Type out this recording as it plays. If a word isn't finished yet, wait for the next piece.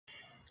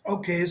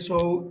Okay,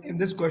 so in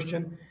this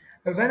question,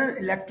 when an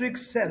electric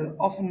cell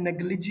of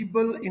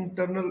negligible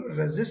internal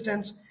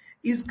resistance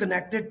is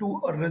connected to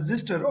a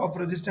resistor of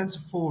resistance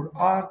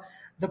 4R,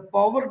 the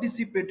power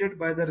dissipated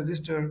by the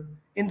resistor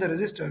in the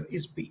resistor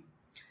is P.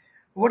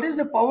 What is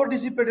the power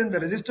dissipated in the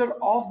resistor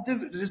of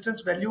the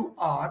resistance value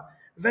R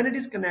when it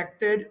is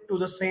connected to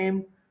the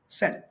same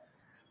cell?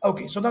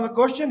 Okay, so now the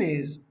question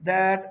is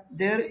that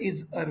there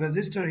is a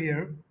resistor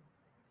here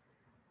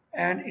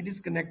and it is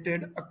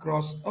connected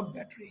across a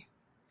battery.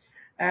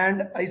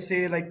 And I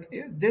say like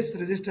this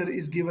resistor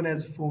is given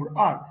as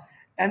 4R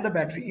and the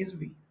battery is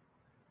V.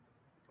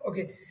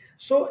 Okay,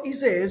 so he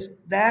says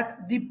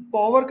that the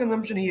power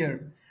consumption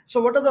here.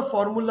 So what are the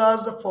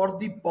formulas for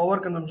the power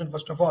consumption?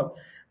 First of all,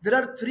 there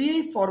are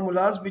three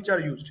formulas which are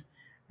used.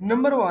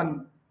 Number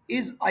one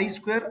is I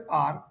square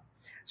R.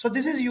 So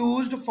this is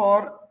used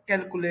for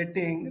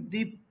calculating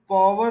the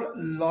power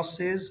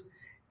losses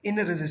in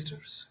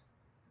resistors.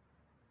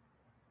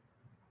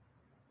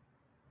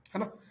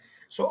 है ना?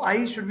 So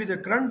I should be the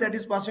current that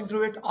is passing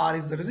through it, R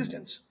is the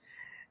resistance.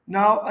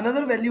 Now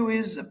another value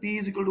is P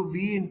is equal to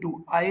V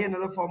into I,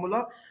 another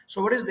formula.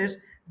 So what is this?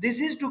 This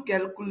is to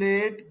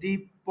calculate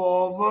the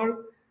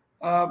power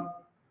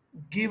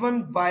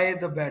given by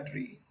the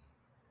battery,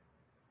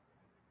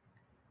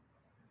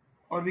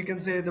 or we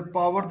can say the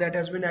power that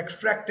has been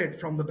extracted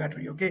from the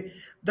battery. Okay,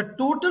 the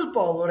total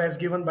power as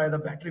given by the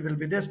battery will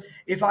be this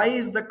if I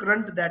is the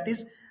current that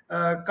is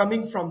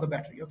coming from the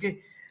battery. Okay,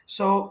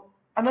 so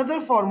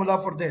another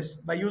formula for this,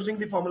 by using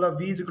the formula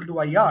V is equal to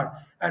IR,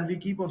 and we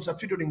keep on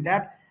substituting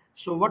that,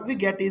 so what we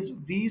get is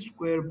V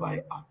square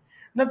by R.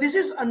 Now this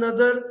is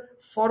another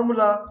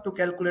formula to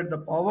calculate the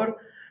power,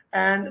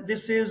 and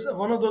this is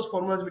one of those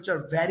formulas which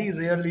are very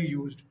rarely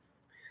used.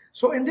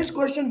 So in this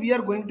question, we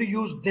are going to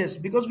use this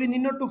because we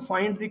need not to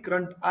find the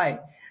current I,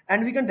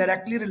 and we can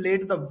directly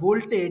relate the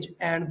voltage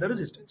and the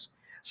resistance.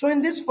 So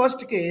in this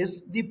first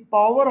case, the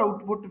power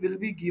output will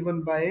be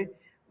given by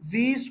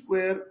V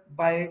square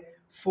by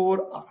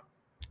 4R.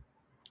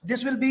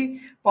 This will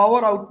be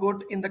power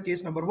output in the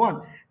case number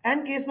one.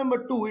 And case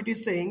number two, it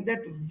is saying that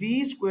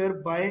V square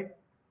by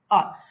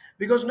R.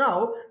 Because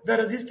now the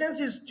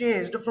resistance is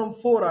changed from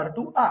 4R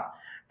to R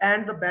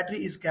and the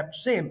battery is kept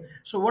same.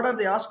 So what are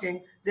they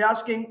asking? They're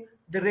asking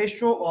the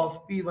ratio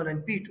of P1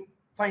 and P2.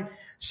 Fine.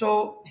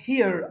 So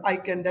here I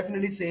can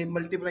definitely say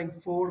multiplying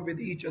 4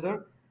 with each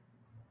other.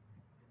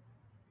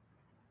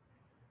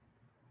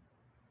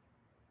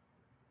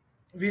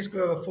 V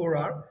square by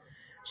 4R.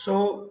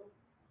 So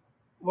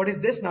what is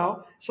this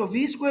now? So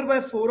V square by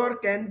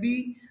 4R can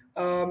be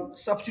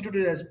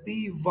substituted as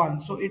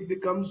P1. So it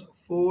becomes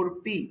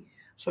 4P.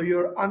 So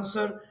your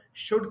answer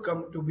should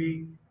come to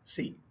be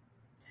C.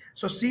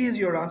 So C is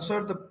your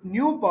answer. The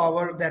new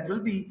power that will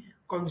be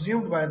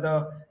consumed by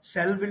the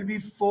cell will be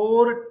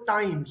 4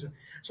 times.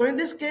 So in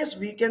this case,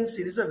 we can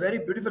see, this is a very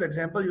beautiful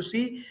example. You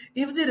see,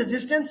 if the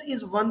resistance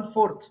is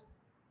 1/4,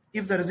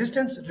 if the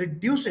resistance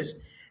reduces,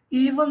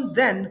 even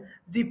then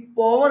the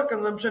power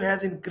consumption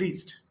has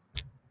increased.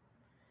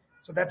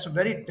 So that's a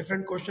very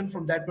different question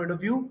from that point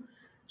of view.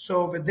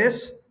 So with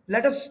this,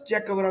 let us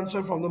check our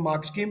answer from the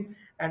mark scheme,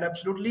 and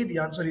absolutely the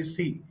answer is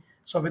C.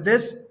 So with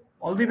this,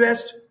 all the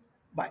best.